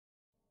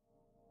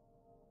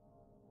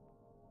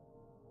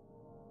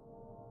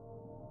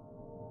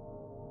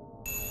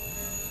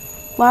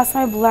Last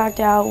time I blacked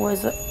out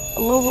was a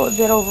little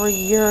bit over a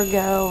year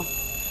ago.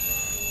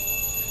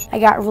 I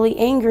got really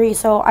angry,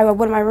 so I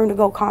went in my room to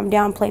go calm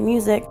down, play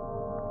music.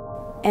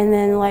 And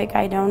then, like,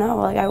 I don't know,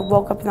 like, I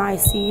woke up in the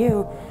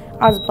ICU.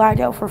 I was blacked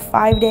out for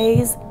 5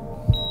 days.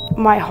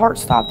 My heart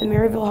stopped in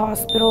Maryville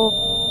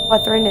Hospital. I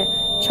threatened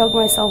to choke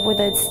myself with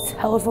a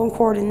telephone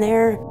cord in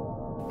there.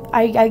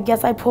 I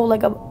guess I pulled,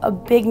 like, a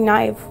big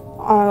knife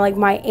on, like,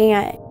 my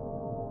aunt.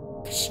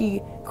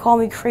 She called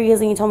me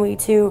crazy and told me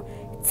to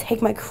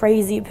take my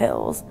crazy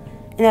pills.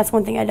 And that's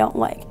one thing I don't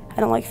like. I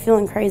don't like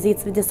feeling crazy.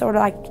 It's a disorder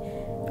I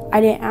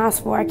didn't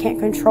ask for. I can't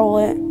control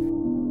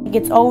it.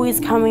 It's always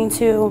coming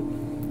to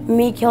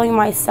me killing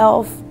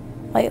myself.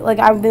 Like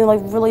I've been, like,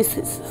 really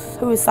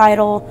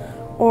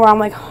suicidal, or I'm,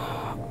 like,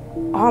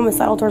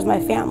 homicidal towards my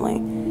family.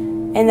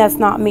 And that's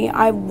not me.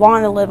 I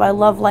want to live. I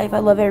love life. I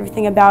love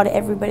everything about it,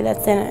 everybody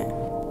that's in it.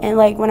 And,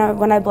 like, when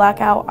I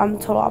black out, I'm a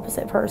total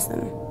opposite person.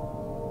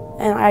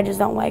 And I just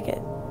don't like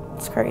it.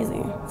 It's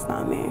crazy. It's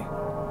not me.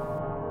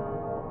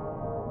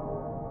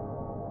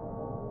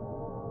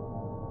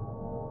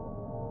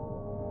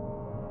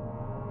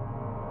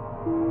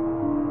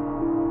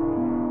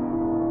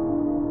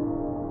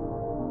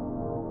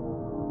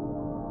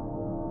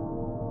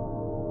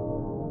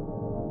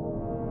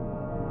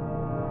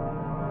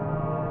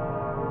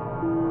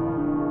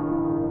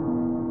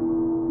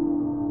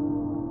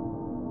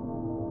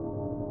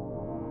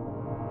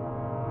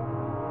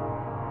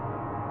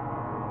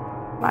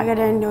 I got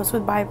diagnosed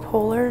with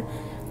bipolar.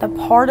 The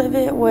part of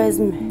it was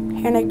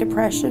panic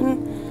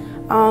depression.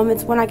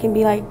 It's when I can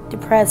be, like,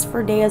 depressed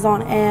for days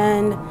on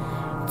end.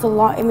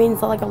 It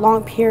means like a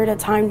long period of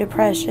time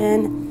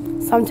depression.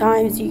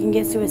 Sometimes you can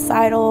get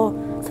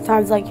suicidal.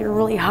 Sometimes, like, you're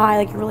really high,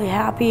 like, you're really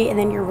happy, and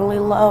then you're really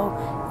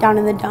low, down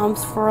in the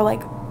dumps for,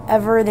 like,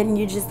 ever. Then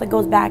you just, like,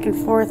 goes back and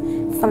forth.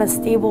 It's not a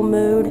stable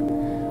mood.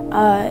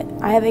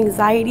 I have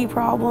anxiety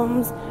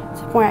problems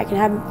to the point I can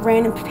have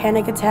random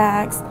panic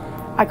attacks.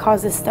 I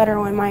cause this stutter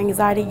when my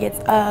anxiety gets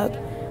up.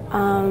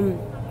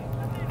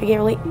 I get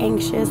really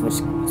anxious, which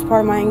is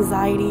part of my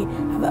anxiety.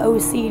 I have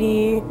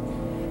OCD,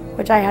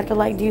 which I have to,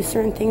 like, do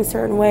certain things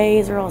certain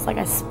ways, or else, like,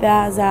 I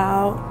spaz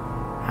out.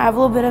 I have a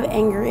little bit of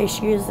anger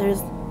issues.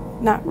 There's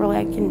not really,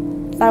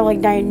 it's not,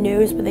 like,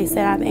 diagnosed, but they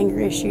said I have anger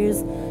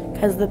issues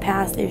because of the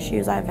past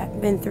issues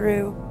I've been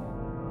through.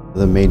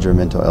 The major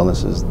mental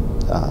illnesses,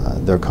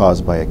 they're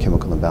caused by a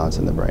chemical imbalance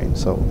in the brain.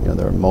 So,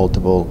 there are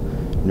multiple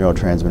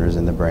neurotransmitters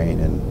in the brain,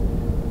 and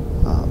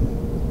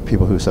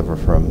people who suffer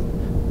from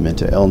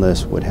mental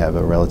illness would have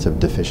a relative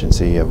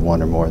deficiency of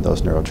one or more of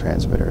those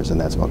neurotransmitters,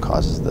 and that's what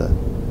causes the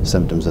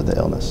symptoms of the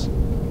illness.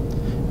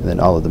 And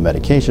then all of the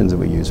medications that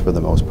we use, for the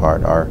most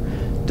part, are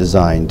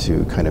designed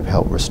to kind of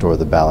help restore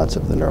the balance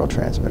of the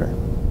neurotransmitter.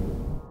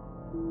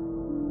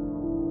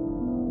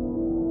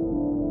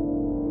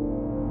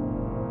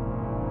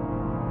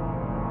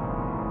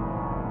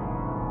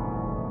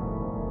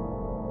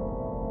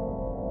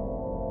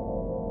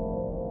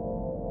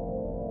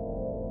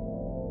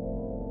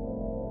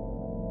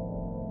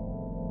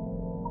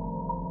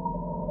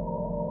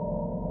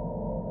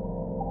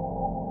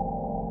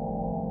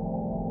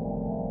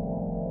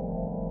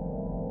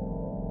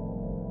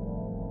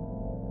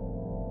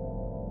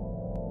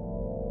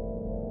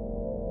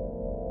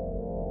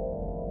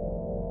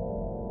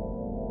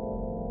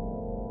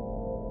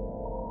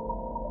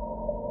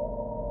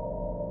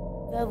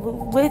 The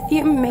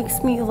lithium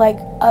makes me, like,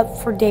 up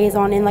for days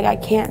on end. Like, I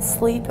can't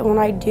sleep, and when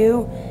I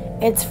do,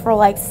 it's for,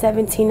 like,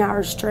 17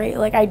 hours straight.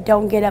 Like, I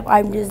don't get up.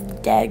 I'm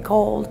just dead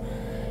cold.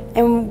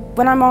 And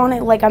when I'm on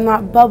it, like, I'm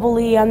not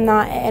bubbly, I'm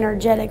not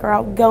energetic or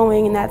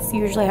outgoing, and that's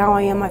usually how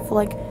I am. I feel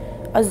like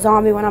a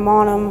zombie when I'm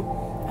on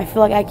them. I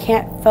feel like I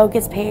can't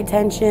focus, pay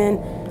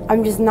attention.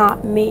 I'm just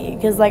not me,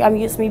 because, like, I'm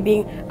used to me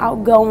being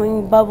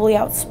outgoing, bubbly,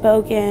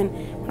 outspoken.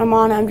 When I'm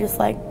on it, I'm just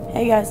like,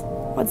 hey guys,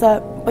 what's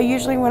up? But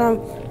usually when I'm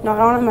not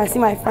on them, I see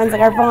my friends,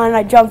 like, I run,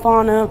 I jump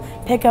on them,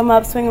 pick them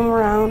up, swing them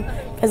around,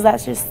 because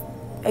that's just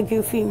a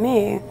goofy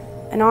me.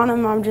 And on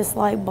them, I'm just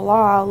like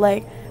blah,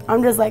 like,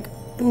 I'm just, like,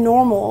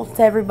 normal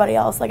to everybody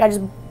else. Like, I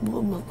just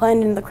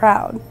blend in the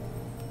crowd.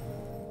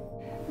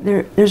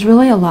 There's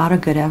really a lot of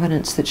good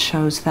evidence that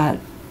shows that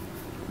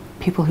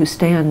people who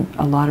stay on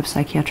a lot of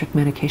psychiatric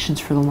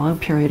medications for the long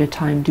period of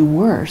time do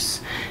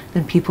worse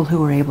than people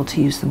who are able to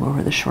use them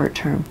over the short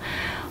term.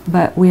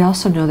 But we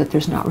also know that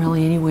there's not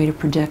really any way to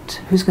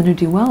predict who's going to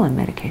do well on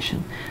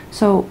medication.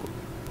 So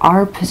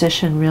our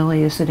position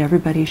really is that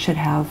everybody should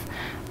have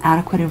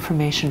adequate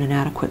information and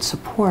adequate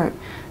support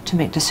to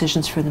make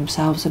decisions for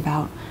themselves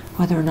about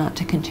whether or not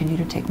to continue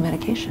to take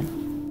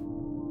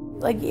medication.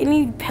 Like,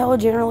 any pill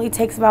generally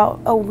takes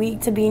about a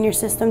week to be in your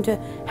system to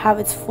have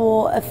its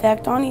full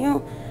effect on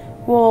you.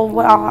 Well,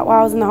 while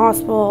I was in the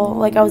hospital,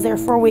 like, I was there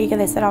for a week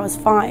and they said I was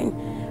fine.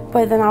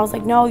 But then I was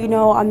like, no,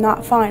 I'm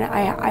not fine.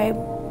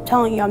 I'm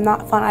telling you, I'm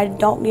not fine. I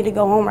don't need to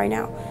go home right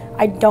now.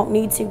 I don't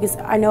need to, because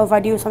I know if I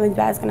do, something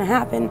bad is going to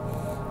happen.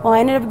 Well, I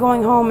ended up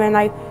going home, and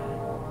I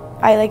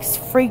like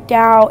freaked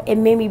out. It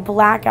made me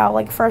black out,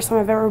 like, first time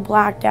I've ever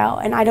blacked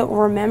out, and I don't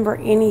remember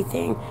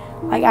anything.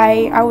 Like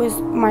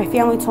my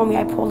family told me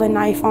I pulled a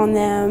knife on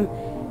them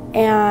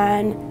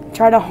and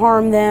tried to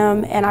harm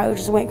them, and I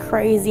just went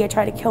crazy. I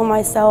tried to kill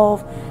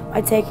myself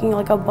by taking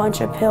like a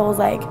bunch of pills,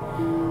 like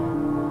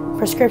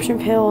prescription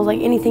pills, like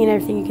anything and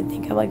everything you can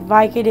think of, like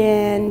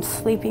Vicodin,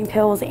 sleeping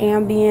pills,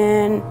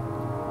 Ambien,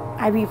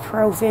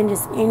 ibuprofen,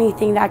 just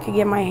anything that I could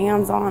get my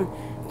hands on,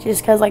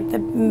 just because like the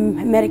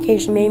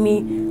medication made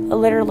me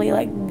literally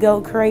like go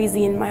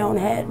crazy in my own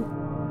head.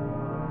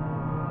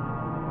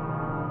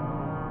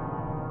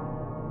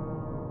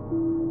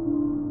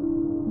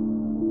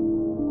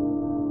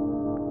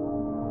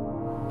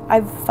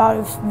 I've thought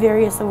of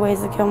various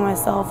ways to kill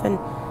myself, and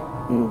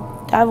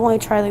I've only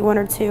tried like one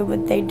or two,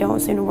 but they don't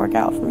seem to work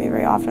out for me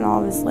very often,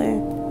 obviously.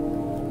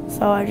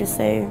 So I just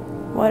say,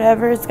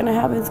 whatever is gonna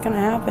happen, it's gonna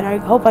happen. I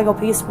hope I go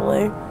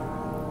peacefully.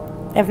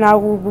 If not,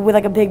 with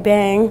like a big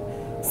bang.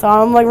 So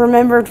I'm like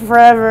remembered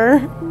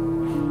forever.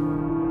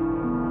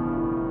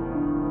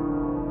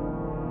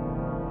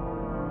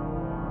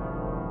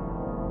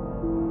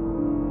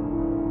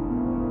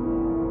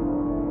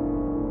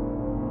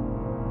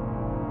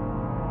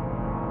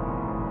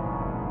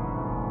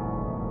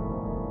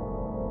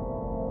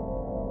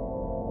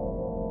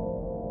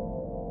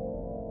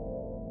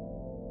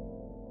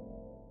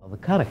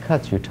 The kind of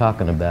cuts you're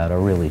talking about are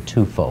really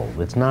twofold.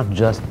 It's not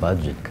just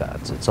budget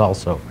cuts, it's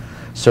also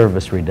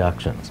service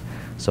reductions.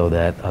 So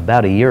that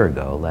about a year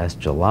ago, last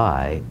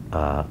July,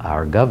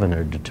 our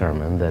governor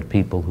determined that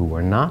people who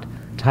were not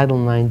Title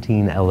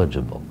XIX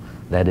eligible,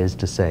 that is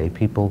to say,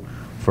 people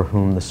for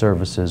whom the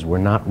services were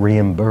not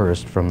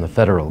reimbursed from the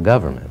federal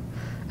government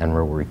and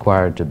were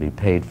required to be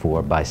paid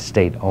for by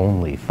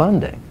state-only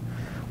funding,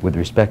 with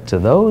respect to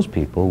those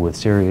people with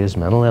serious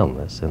mental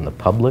illness in the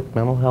public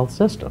mental health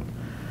system,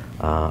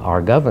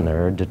 our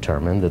governor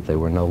determined that they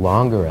were no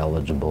longer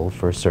eligible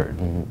for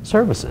certain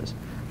services,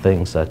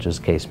 things such as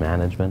case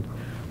management,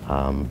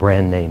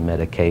 brand name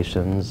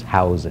medications,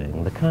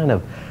 housing, the kind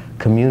of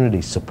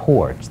community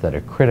supports that are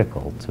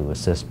critical to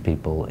assist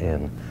people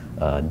in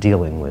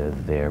dealing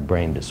with their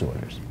brain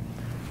disorders.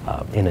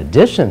 In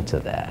addition to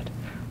that,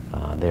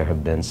 there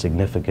have been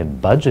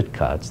significant budget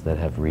cuts that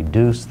have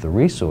reduced the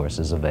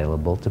resources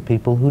available to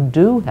people who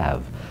do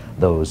have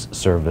those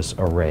service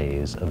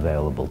arrays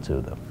available to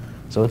them.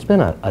 So it's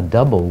been a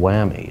double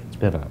whammy. It's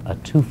been a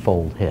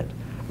twofold hit: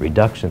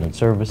 reduction in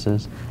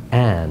services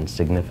and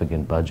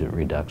significant budget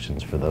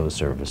reductions for those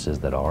services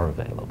that are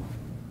available.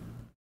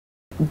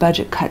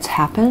 Budget cuts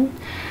happen.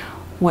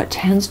 What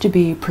tends to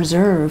be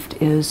preserved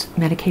is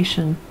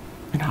medication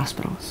in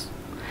hospitals.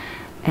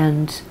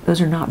 And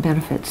those are not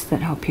benefits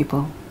that help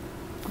people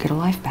get a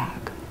life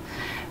back.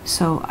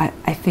 So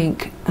I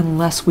think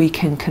unless we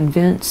can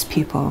convince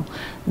people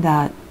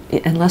that,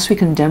 unless we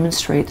can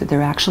demonstrate that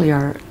there actually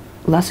are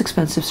less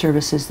expensive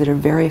services that are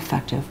very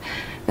effective,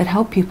 that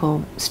help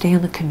people stay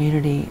in the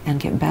community and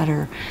get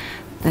better,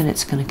 then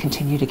it's going to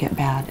continue to get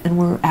bad. And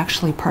we're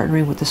actually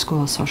partnering with the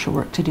School of Social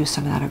Work to do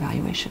some of that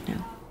evaluation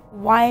now.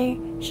 Why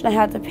should I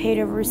have to pay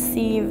to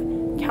receive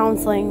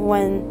counseling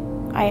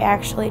when I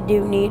actually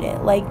do need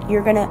it? Like,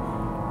 you're going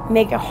to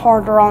make it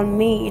harder on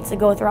me to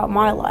go throughout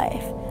my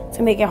life,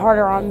 to make it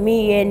harder on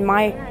me and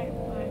my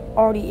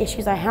already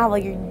issues I have.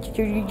 Like, you're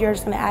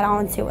just going to add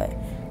on to it.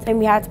 So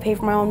I have to pay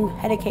for my own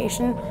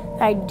medication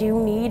that I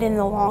do need in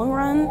the long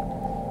run.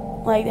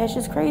 Like, that's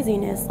just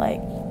craziness. Like,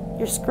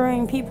 you're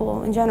screwing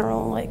people in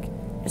general. Like,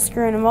 you're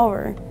screwing them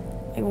over.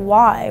 Like,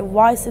 why?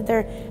 Why sit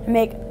there and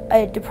make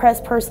a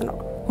depressed person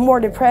more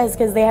depressed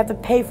because they have to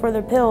pay for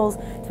their pills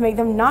to make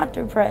them not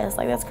depressed?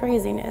 Like, that's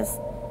craziness.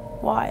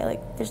 Why?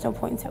 Like, there's no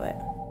point to it.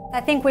 I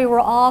think we were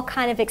all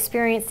kind of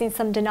experiencing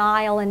some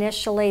denial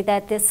initially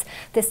that this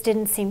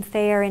didn't seem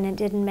fair and it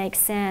didn't make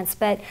sense.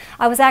 But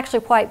I was actually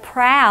quite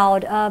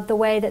proud of the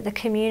way that the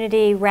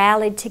community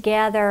rallied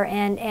together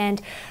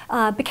and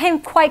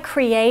became quite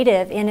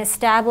creative in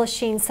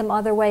establishing some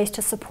other ways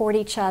to support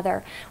each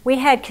other. We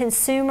had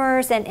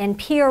consumers and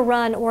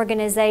peer-run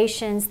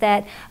organizations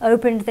that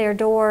opened their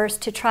doors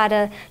to try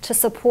to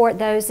support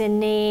those in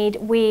need.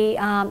 We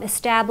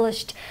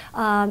established,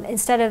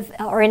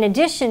 in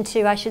addition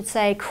to, I should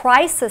say,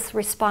 crisis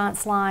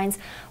response lines,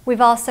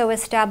 we've also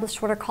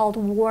established what are called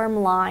warm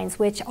lines,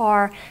 which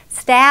are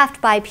staffed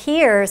by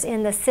peers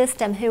in the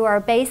system who are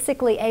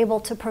basically able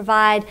to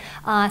provide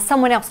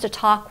someone else to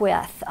talk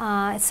with.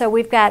 So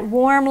we've got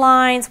warm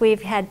lines,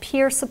 we've had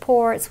peer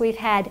supports, we've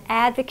had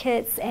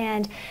advocates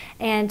and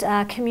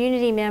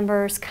community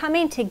members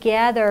coming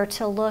together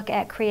to look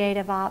at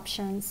creative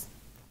options.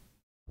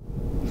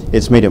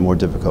 It's made it more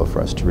difficult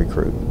for us to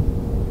recruit,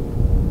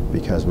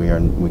 because we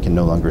can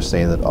no longer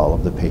say that all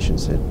of the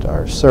patients that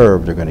are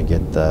served are going to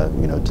get the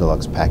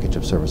deluxe package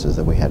of services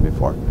that we had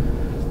before.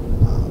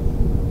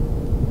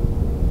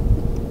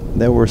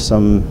 There were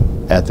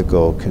some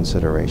ethical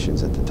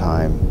considerations at the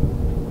time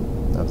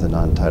of the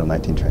non-Title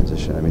XIX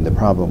transition. I mean, the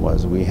problem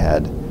was we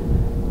had,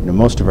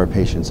 most of our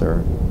patients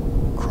are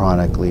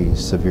chronically,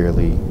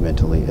 severely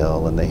mentally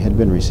ill, and they had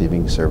been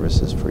receiving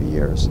services for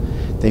years.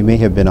 they may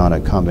have been on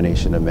a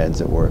combination of meds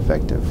that were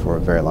effective for a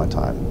very long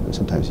time,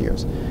 sometimes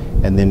years,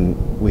 and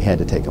then we had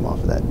to take them off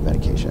of that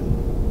medication.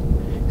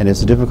 And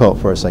it's difficult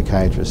for a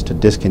psychiatrist to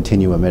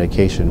discontinue a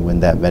medication when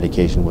that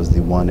medication was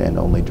the one and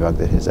only drug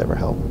that has ever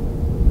helped.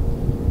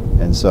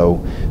 And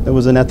so there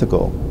was an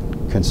ethical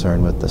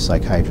concern with the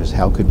psychiatrist.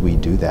 How could we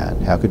do that?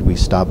 How could we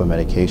stop a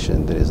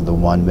medication that is the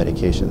one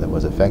medication that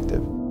was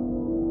effective?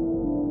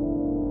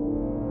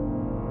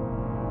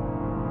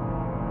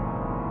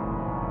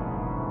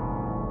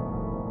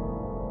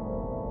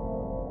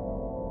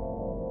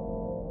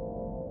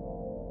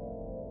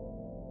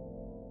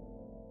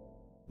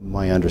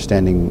 My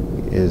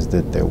understanding is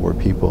that there were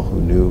people who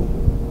knew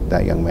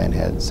that young man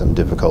had some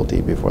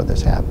difficulty before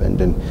this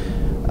happened, and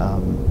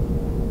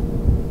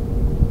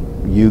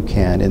you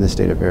can, in the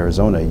state of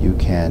Arizona, you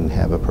can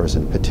have a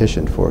person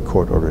petition for a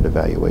court-ordered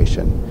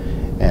evaluation.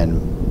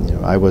 And you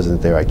know, I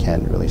wasn't there, I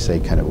can't really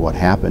say kind of what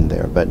happened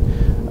there, but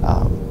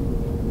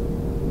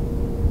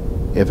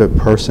if a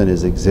person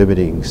is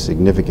exhibiting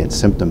significant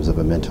symptoms of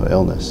a mental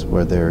illness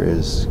where there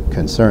is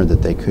concern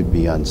that they could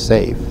be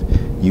unsafe,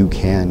 you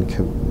can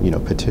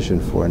petition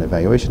for an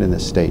evaluation in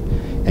this state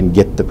and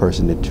get the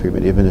person into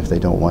treatment, even if they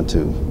don't want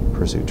to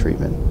pursue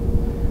treatment.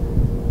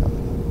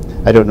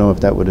 I don't know if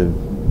that would have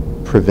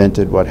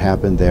prevented what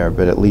happened there,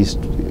 but at least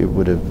it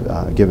would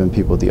have given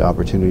people the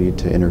opportunity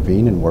to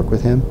intervene and work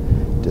with him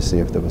to see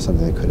if there was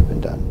something that could have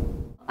been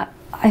done.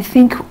 I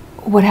think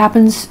what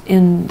happens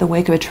in the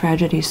wake of a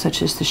tragedy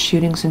such as the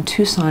shootings in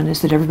Tucson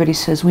is that everybody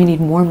says we need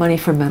more money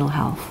for mental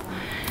health.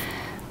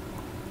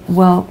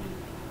 Well,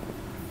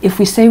 if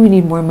we say we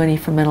need more money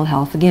for mental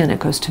health, again, it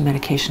goes to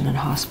medication and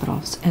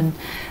hospitals. And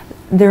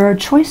there are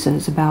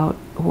choices about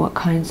what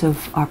kinds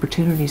of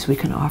opportunities we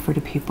can offer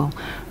to people.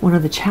 One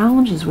of the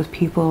challenges with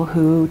people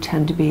who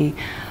tend to be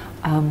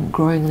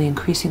growingly,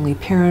 increasingly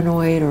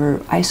paranoid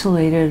or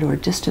isolated or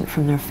distant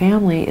from their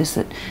family is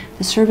that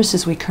the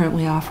services we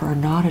currently offer are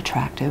not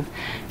attractive,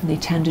 and they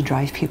tend to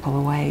drive people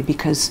away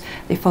because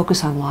they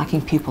focus on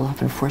locking people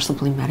up and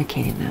forcibly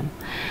medicating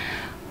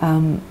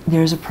them.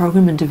 There's a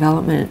program in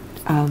development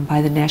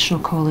by the National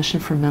Coalition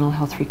for Mental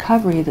Health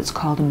Recovery that's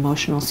called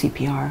Emotional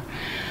CPR.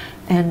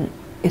 And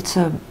it's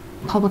a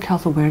public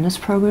health awareness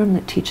program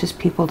that teaches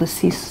people to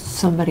see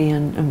somebody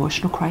in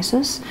emotional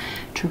crisis,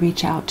 to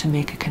reach out, to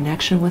make a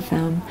connection with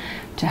them,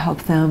 to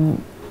help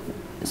them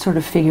sort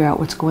of figure out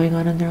what's going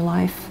on in their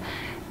life,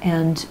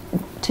 and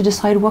to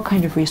decide what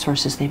kind of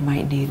resources they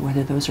might need,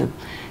 whether those are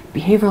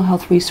behavioral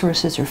health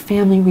resources or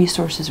family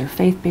resources or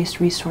faith-based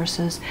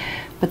resources.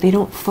 But they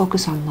don't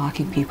focus on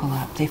locking people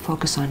up. They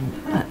focus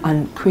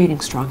on creating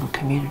stronger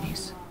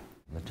communities.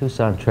 The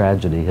Tucson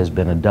tragedy has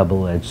been a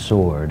double-edged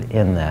sword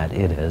in that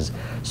it has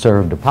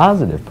served a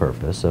positive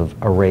purpose of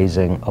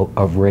raising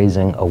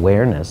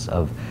awareness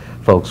of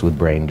folks with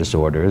brain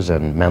disorders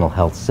and mental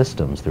health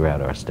systems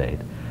throughout our state.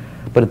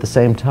 But at the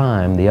same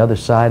time, the other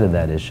side of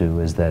that issue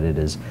is that it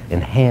has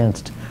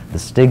enhanced the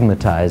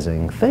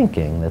stigmatizing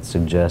thinking that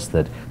suggests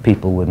that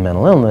people with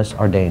mental illness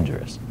are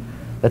dangerous.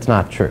 That's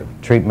not true.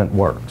 Treatment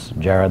works.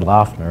 Jared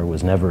Loughner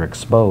was never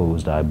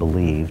exposed, I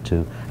believe,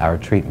 to our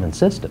treatment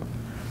system.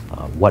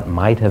 What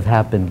might have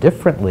happened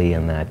differently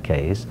in that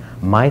case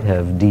might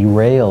have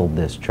derailed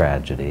this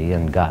tragedy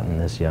and gotten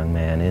this young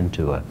man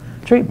into a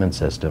treatment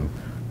system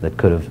that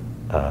could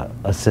have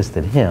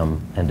assisted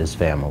him and his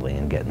family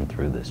in getting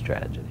through this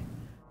tragedy.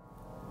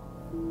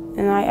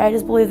 And I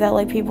just believe that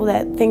like people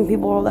that think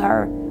people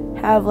that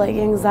have like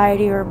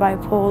anxiety or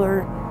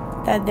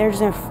bipolar, that they're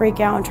just gonna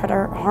freak out and try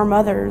to harm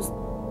others.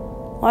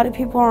 A lot of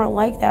people aren't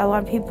like that. A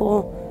lot of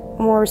people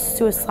are more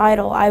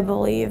suicidal, I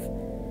believe,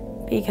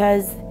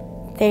 because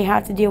they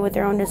have to deal with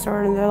their own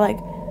disorder, and they're like,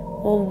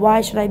 well,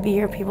 why should I be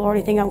here? People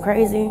already think I'm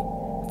crazy.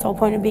 It's the whole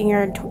point of being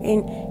here and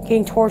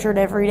getting tortured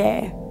every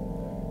day.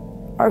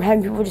 Or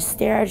having people just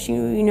stare at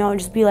you, you know, and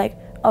just be like,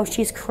 oh,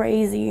 she's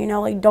crazy, you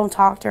know, like, don't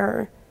talk to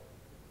her.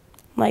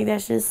 Like,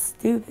 that's just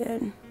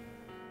stupid.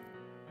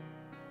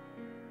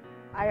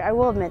 I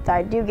will admit that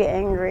I do get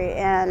angry,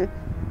 and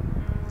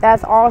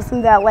that's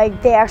awesome that,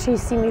 like, they actually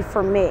see me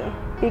for me.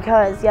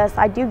 Because, yes,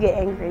 I do get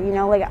angry, you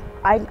know, like,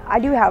 I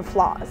do have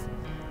flaws.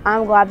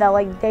 I'm glad that,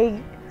 like,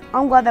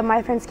 I'm glad that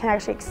my friends can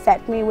actually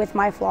accept me with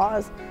my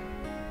flaws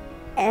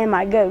and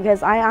my good,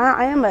 because I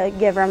am a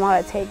giver, I'm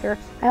not a taker.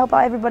 I help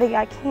out everybody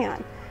I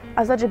can.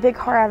 I have such a big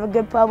heart, I have a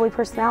good, bubbly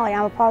personality,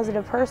 I'm a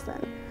positive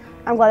person.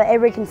 I'm glad that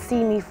everybody can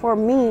see me for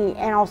me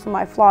and also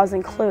my flaws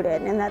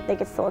included, and that they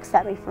can still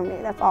accept me for me.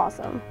 That's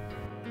awesome.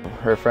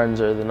 Her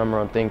friends are the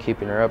 #1 thing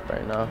keeping her up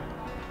right now.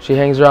 She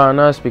hangs around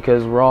us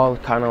because we're all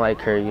kind of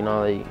like her, you know,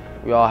 like,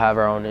 we all have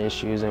our own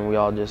issues, and we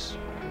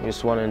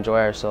just want to enjoy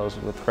ourselves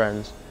with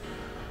friends.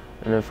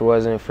 And if it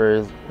wasn't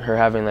for her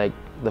having like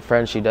the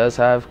friends she does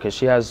have, because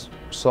she has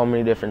so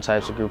many different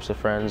types of groups of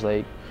friends,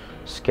 like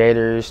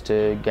skaters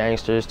to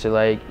gangsters to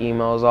like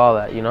emos, all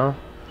that, you know?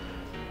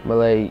 But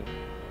like,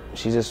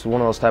 she's just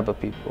one of those type of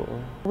people.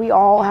 We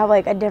all have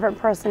like a different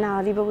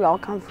personality, but we all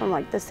come from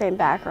like the same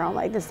background,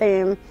 like the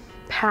same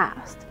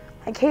past.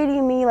 Like Katie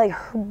and me, like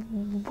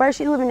where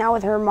she's living now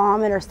with her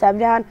mom and her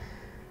stepdad,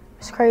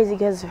 it's crazy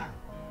because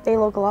they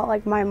look a lot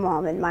like my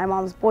mom and my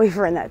mom's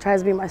boyfriend that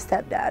tries to be my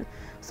stepdad.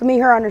 So me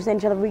and her understand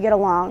each other, we get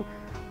along.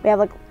 We have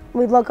like,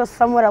 we look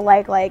somewhat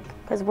alike, like,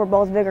 because we're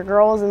both bigger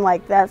girls, and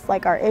like that's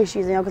like our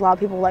issues, you know, because a lot of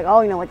people are like,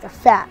 oh, you know, like they're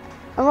fat.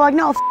 And we're like,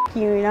 no, f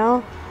you, you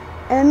know?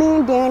 And me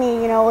and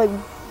Danny, you know, like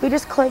we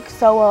just click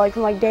so well, like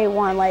from like day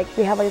one, like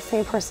we have like the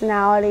same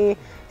personality,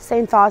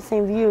 same thoughts,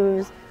 same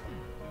views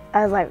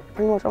as like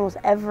pretty much almost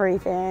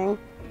everything.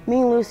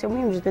 Me and Lucy,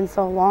 we've just been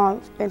so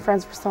long, been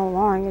friends for so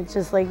long, it's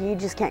just like you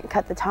just can't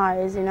cut the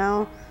ties, you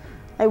know?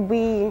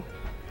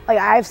 Like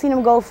I've seen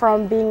him go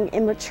from being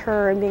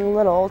immature and being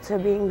little to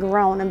being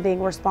grown and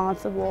being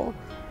responsible.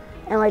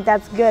 And like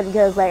that's good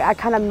because like I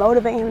kind of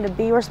motivate him to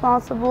be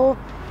responsible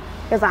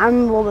because I'm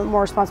a little bit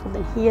more responsible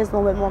than he is, a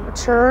little bit more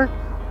mature.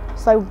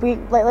 So like we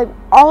like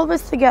all of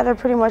us together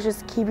pretty much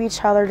just keep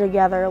each other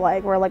together,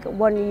 like we're like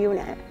one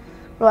unit.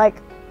 We're like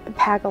a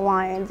pack of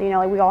lions, you know,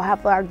 like we all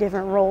have our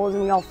different roles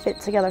and we all fit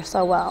together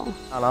so well.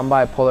 I'm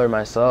bipolar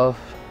myself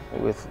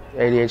with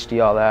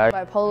ADHD, all that.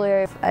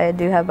 Bipolar, I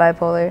do have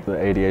bipolar.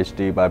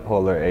 ADHD,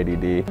 bipolar,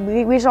 ADD.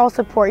 We should all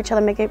support each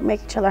other,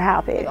 make each other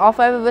happy. All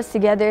 5 of us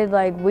together,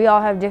 like we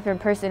all have different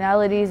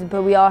personalities,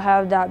 but we all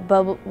have that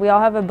bubble. We all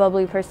have a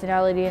bubbly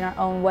personality in our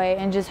own way,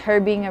 and just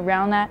her being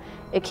around that,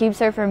 it keeps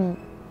her from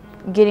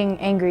getting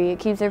angry. It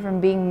keeps her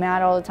from being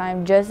mad all the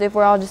time. Just if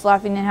we're all just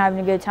laughing and having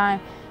a good time,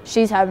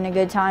 she's having a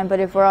good time, but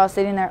if we're all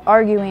sitting there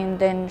arguing,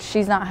 then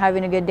she's not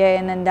having a good day,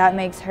 and then that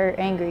makes her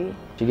angry.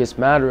 She gets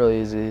mad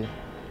really easy,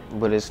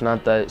 but it's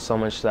not that so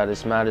much that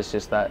it's mad, it's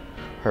just that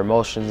her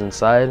emotions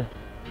inside.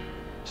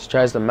 She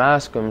tries to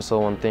mask them, so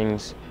when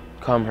things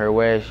come her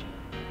way,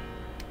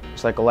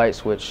 it's like a light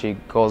switch, she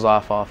goes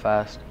off all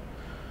fast.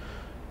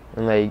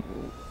 And like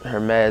her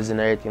meds and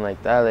everything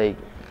like that, like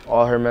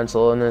all her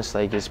mental illness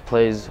like just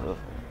plays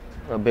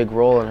a big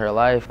role in her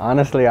life.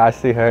 Honestly, I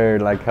see her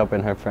like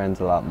helping her friends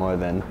a lot more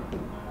than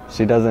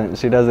she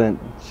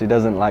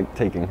doesn't like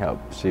taking help.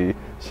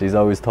 She's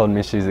always told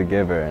me she's a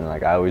giver, and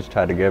like I always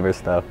try to give her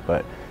stuff,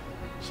 but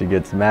she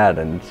gets mad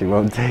and she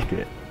won't take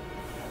it.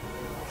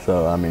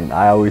 So I mean,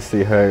 I always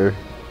see her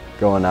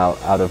going out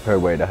of her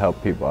way to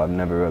help people. I've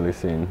never really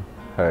seen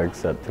her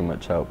accept too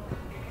much help.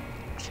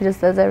 She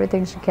just does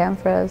everything she can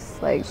for us.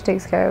 Like she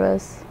takes care of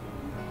us,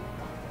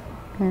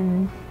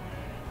 and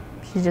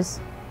she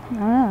just, I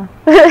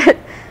don't know.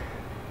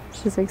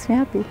 She just makes me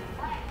happy.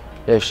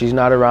 If she's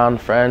not around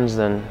friends,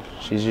 then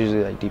she's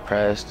usually like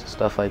depressed,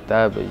 stuff like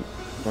that. But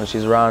when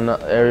she's around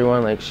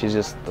everyone, like she's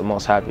just the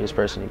most happiest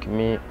person you can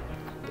meet.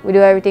 We do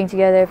everything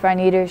together. If I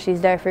need her, she's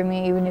there for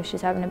me, even if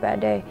she's having a bad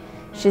day.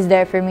 She's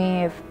there for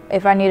me.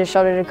 If I need a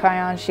shoulder to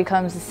cry on, she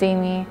comes to see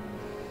me.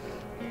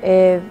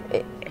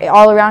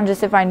 All around,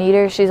 just if I need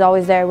her, she's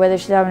always there. Whether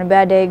she's having a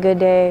bad day, good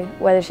day,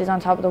 whether she's on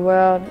top of the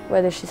world,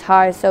 whether she's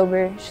high,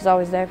 sober, she's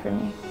always there for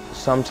me.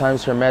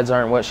 Sometimes her meds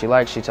aren't what she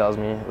likes, she tells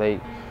me. Like,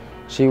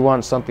 she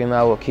wants something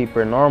that will keep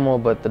her normal,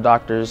 but the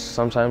doctors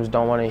sometimes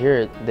don't want to hear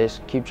it. They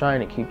just keep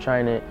trying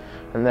it,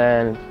 and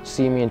then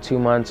see me in 2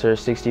 months or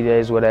 60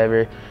 days,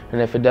 whatever. And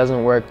if it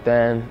doesn't work,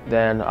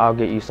 then I'll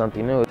get you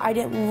something new. I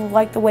didn't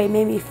like the way it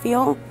made me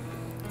feel,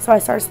 so I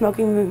started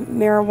smoking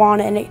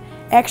marijuana, and it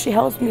actually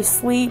helps me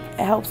sleep,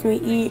 it helps me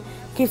eat,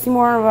 keeps me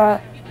more of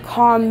a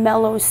calm,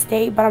 mellow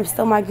state, but I'm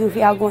still my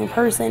goofy, outgoing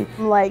person.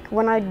 Like,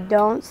 when I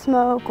don't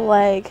smoke,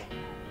 like,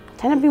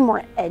 I tend to be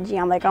more edgy.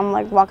 I'm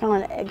like walking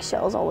on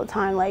eggshells all the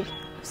time. Like,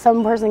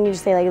 some person you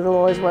just say like the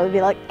lowest word would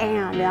be like,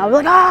 and I'll be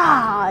like,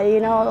 ah,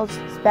 you know, it'll just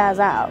spaz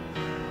out.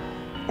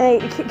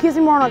 And it keeps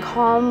me more on a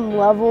calm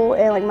level,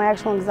 and like my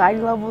actual anxiety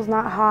level is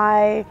not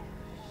high. It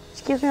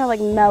just keeps me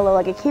like mellow.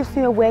 Like, it keeps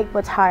me awake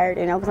but tired,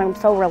 you know, because I'm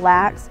so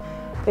relaxed,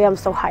 but I'm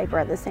so hyper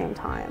at the same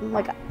time.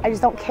 Like, I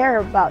just don't care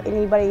about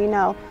anybody, you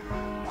know,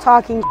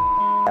 talking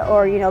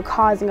or, you know,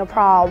 causing a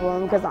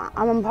problem, because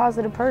I'm a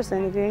positive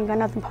person. If you ain't got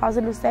nothing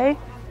positive to say,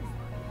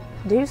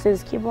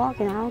 deuces, keep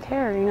walking, I don't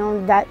care, you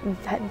know.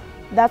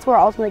 That's where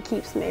it ultimately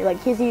keeps me,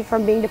 like keeps me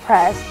from being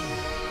depressed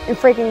and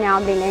freaking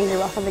out and being angry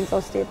about something so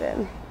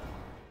stupid.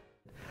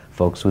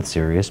 Folks with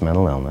serious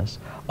mental illness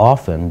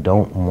often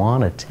don't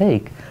want to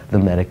take the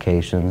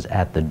medications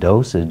at the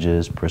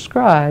dosages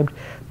prescribed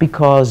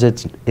because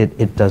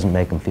it doesn't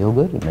make them feel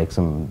good, it makes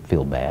them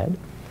feel bad.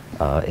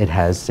 It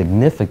has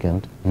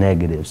significant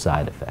negative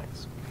side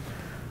effects.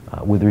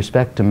 With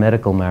respect to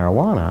medical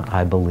marijuana,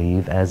 I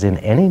believe, as in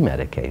any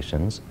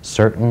medications,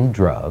 certain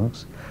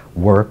drugs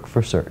work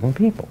for certain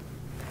people.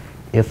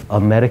 If a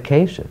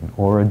medication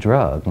or a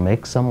drug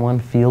makes someone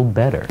feel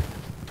better,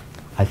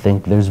 I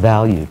think there's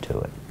value to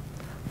it.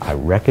 I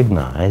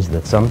recognize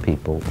that some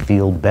people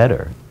feel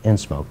better in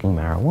smoking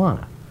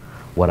marijuana.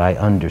 What I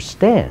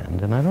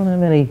understand, and I don't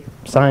have any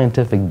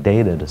scientific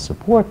data to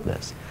support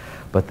this,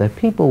 but that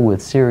people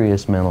with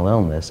serious mental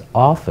illness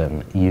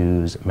often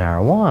use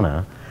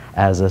marijuana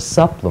as a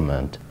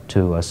supplement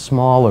to a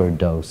smaller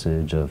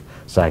dosage of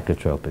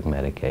psychotropic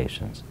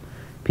medications.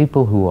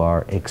 People who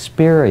are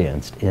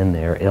experienced in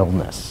their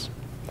illness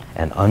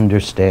and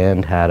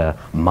understand how to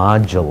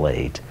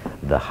modulate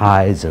the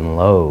highs and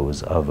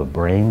lows of a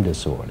brain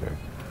disorder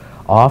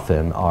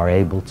often are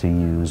able to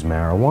use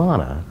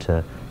marijuana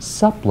to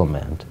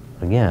supplement,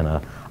 again,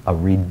 a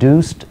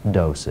reduced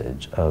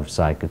dosage of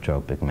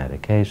psychotropic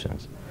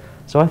medications.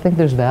 So I think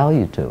there's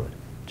value to it,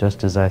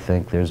 just as I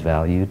think there's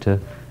value to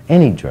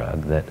any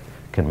drug that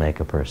can make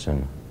a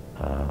person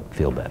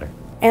feel better.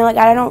 And like,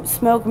 I don't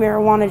smoke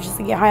marijuana just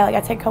to get high. Like,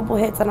 I take a couple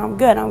hits and I'm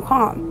good, I'm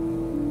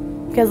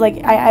calm. Because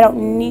like, I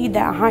don't need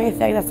that high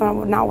effect. That's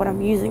not what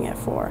I'm using it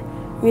for.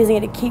 I'm using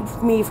it to keep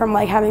me from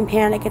like having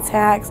panic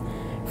attacks,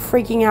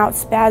 freaking out,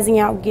 spazzing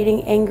out,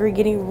 getting angry,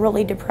 getting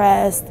really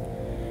depressed.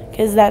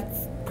 Because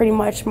that's pretty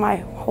much my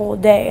whole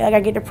day. Like, I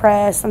get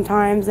depressed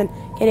sometimes and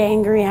get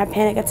angry and have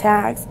panic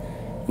attacks.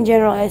 And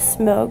generally I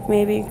smoke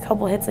maybe a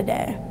couple hits a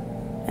day.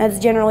 And that's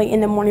generally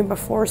in the morning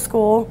before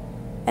school,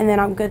 and then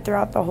I'm good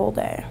throughout the whole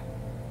day.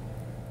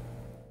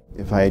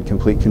 If I had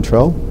complete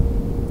control,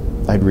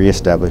 I'd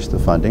reestablish the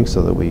funding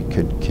so that we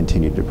could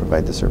continue to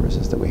provide the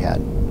services that we had.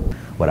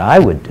 What I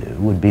would do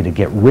would be to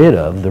get rid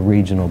of the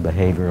regional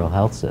behavioral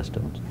health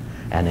systems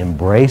and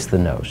embrace the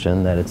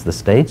notion that it's the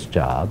state's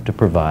job to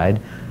provide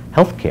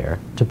health care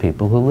to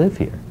people who live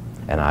here.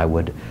 And I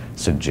would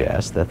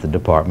suggest that the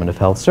Department of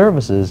Health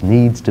Services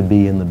needs to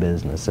be in the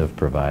business of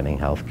providing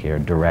health care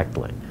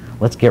directly.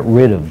 Let's get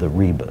rid of the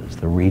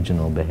REBAs, the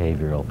Regional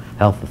Behavioral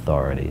Health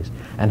Authorities,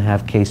 and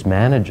have case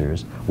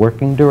managers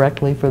working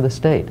directly for the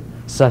state,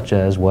 such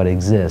as what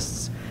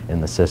exists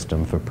in the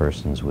system for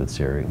persons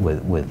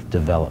with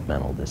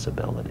developmental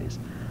disabilities.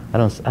 I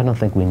don't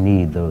think we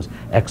need those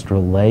extra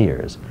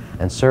layers,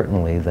 and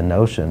certainly the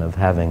notion of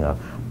having a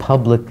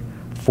public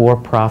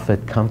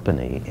for-profit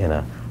company in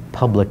a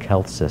public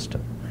health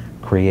system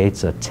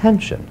creates a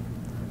tension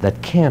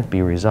that can't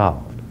be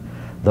resolved.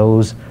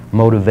 Those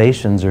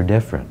motivations are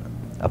different.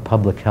 A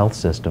public health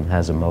system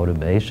has a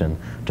motivation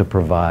to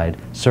provide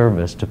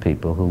service to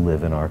people who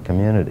live in our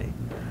community.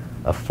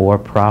 A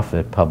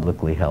for-profit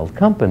publicly held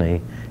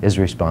company is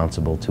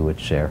responsible to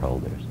its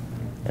shareholders.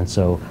 And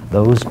so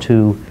those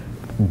two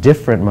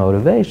different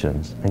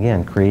motivations,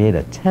 again, create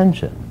a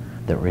tension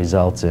that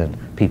results in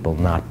people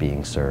not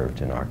being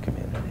served in our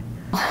community.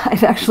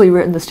 I've actually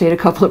written the state a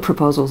couple of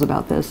proposals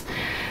about this.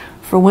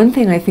 For one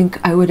thing, I think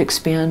I would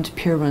expand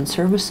peer-run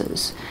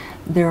services.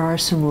 There are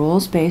some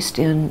rules based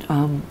in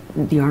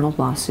the Arnold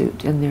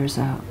lawsuit, and there's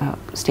a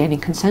standing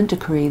consent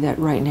decree that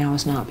right now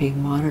is not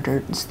being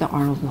monitored. It's the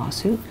Arnold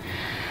lawsuit.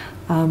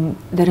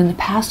 That in the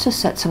past has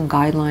set some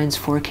guidelines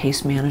for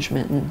case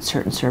management and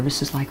certain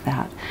services like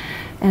that.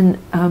 And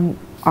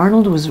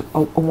Arnold was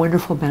a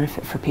wonderful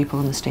benefit for people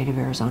in the state of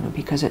Arizona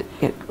because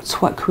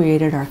it's what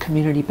created our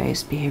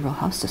community-based behavioral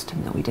health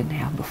system that we didn't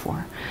have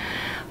before.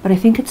 But I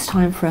think it's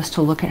time for us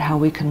to look at how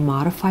we can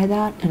modify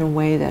that in a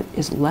way that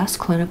is less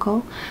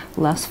clinical,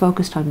 less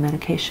focused on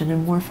medication,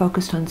 and more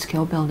focused on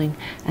skill building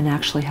and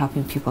actually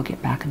helping people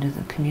get back into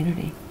the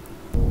community.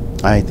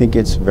 I think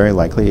it's very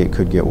likely it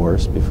could get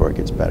worse before it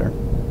gets better.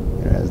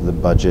 You know, as the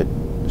budget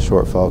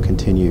shortfall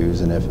continues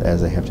and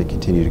as they have to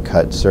continue to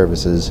cut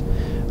services,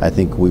 I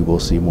think we will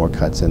see more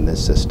cuts in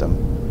this system.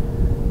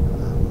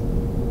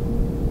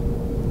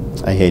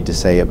 I hate to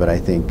say it, but I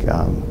think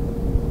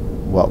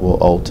what will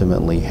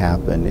ultimately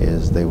happen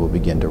is they will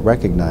begin to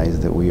recognize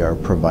that we are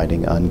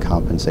providing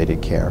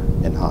uncompensated care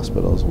in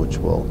hospitals, which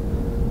will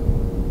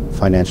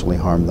financially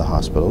harm the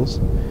hospitals.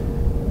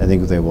 I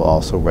think they will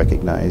also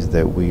recognize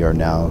that we are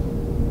now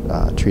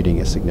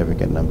treating a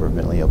significant number of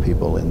mentally ill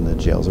people in the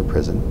jails or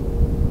prison,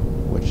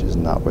 which is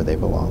not where they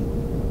belong.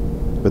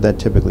 But that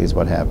typically is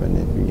what happens.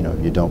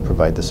 If you don't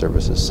provide the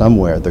services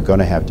somewhere, they're going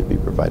to have to be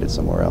provided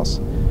somewhere else.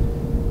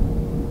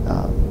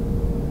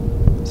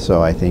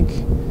 So I think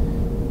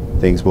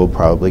things will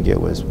probably get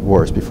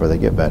worse before they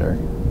get better.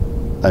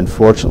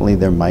 Unfortunately,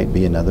 there might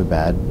be another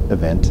bad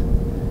event,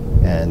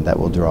 and that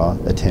will draw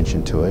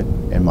attention to it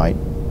and might,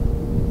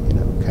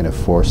 kind of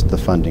force the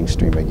funding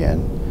stream again.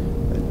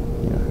 But,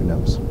 who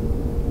knows?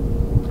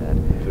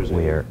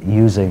 We're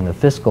using the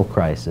fiscal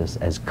crisis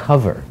as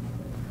cover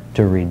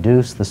to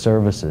reduce the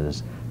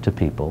services to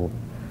people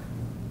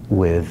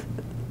with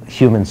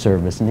human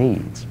service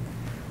needs.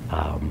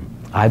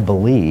 I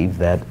believe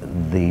that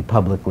the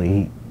public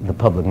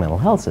mental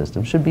health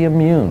system should be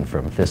immune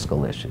from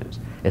fiscal issues.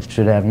 It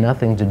should have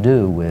nothing to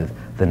do with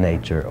the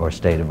nature or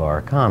state of our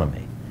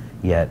economy.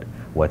 Yet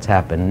what's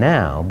happened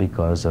now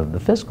because of the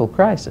fiscal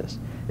crisis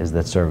is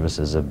that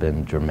services have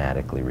been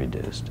dramatically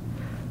reduced.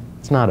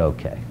 It's not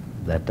okay.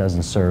 That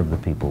doesn't serve the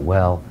people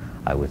well.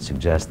 I would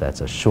suggest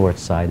that's a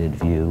short-sighted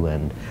view,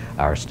 and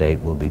our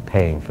state will be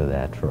paying for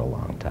that for a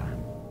long time.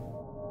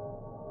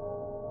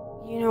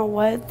 You know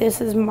what? This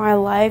is my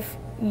life.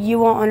 You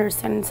won't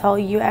understand until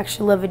you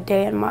actually live a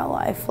day in my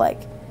life.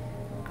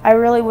 I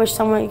really wish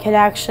someone could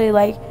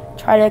actually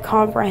try to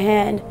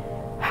comprehend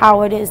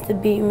how it is to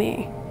be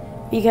me.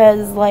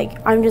 Because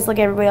I'm just like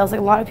everybody else.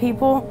 A lot of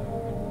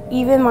people,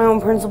 even my own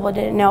principal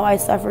didn't know I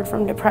suffered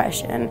from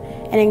depression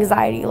and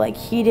anxiety.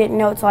 He didn't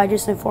know until I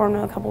just informed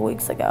him a couple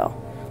weeks ago.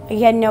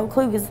 He had no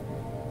clue because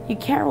you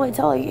can't really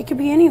tell. It could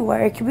be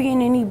anywhere. It could be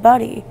in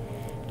anybody.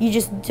 You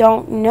just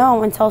don't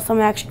know until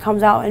someone actually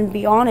comes out and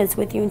be honest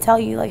with you and tell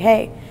you,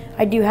 hey,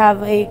 I do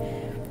have a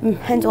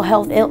mental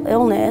health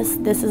illness.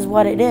 This is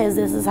what it is.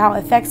 This is how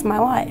it affects my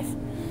life.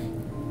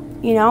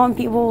 You know, and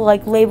people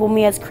like label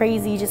me as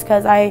crazy just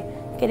because I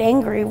get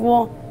angry.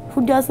 Well,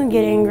 who doesn't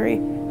get angry?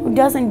 Who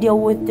doesn't deal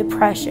with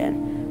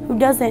depression? Who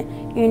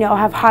doesn't, you know,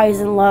 have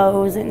highs and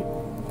lows and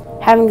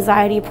have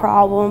anxiety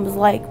problems?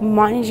 Like,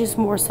 mine is just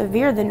more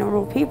severe than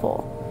normal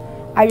people.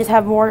 I just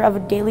have more of a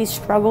daily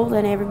struggle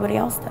than everybody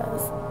else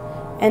does.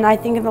 And I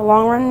think in the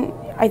long run,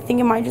 I think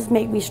it might just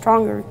make me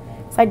stronger.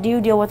 Because I do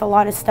deal with a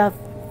lot of stuff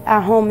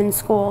at home and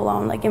school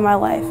alone, like in my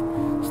life.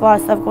 There's a lot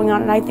of stuff going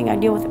on, and I think I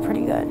deal with it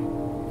pretty good.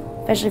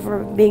 Especially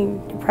for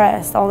being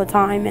depressed all the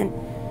time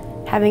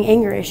and having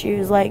anger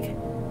issues. Like,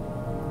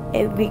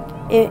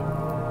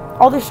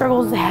 all the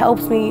struggles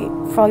helps me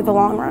for like the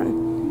long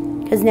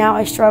run. Because now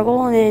I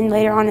struggle, and then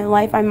later on in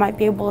life I might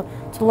be able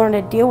to learn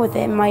to deal with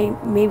it and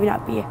maybe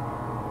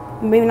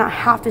not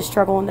have to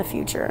struggle in the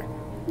future.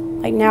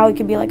 Like now it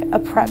could be like a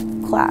prep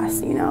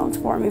class, you know,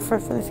 for me for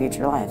the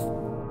future life.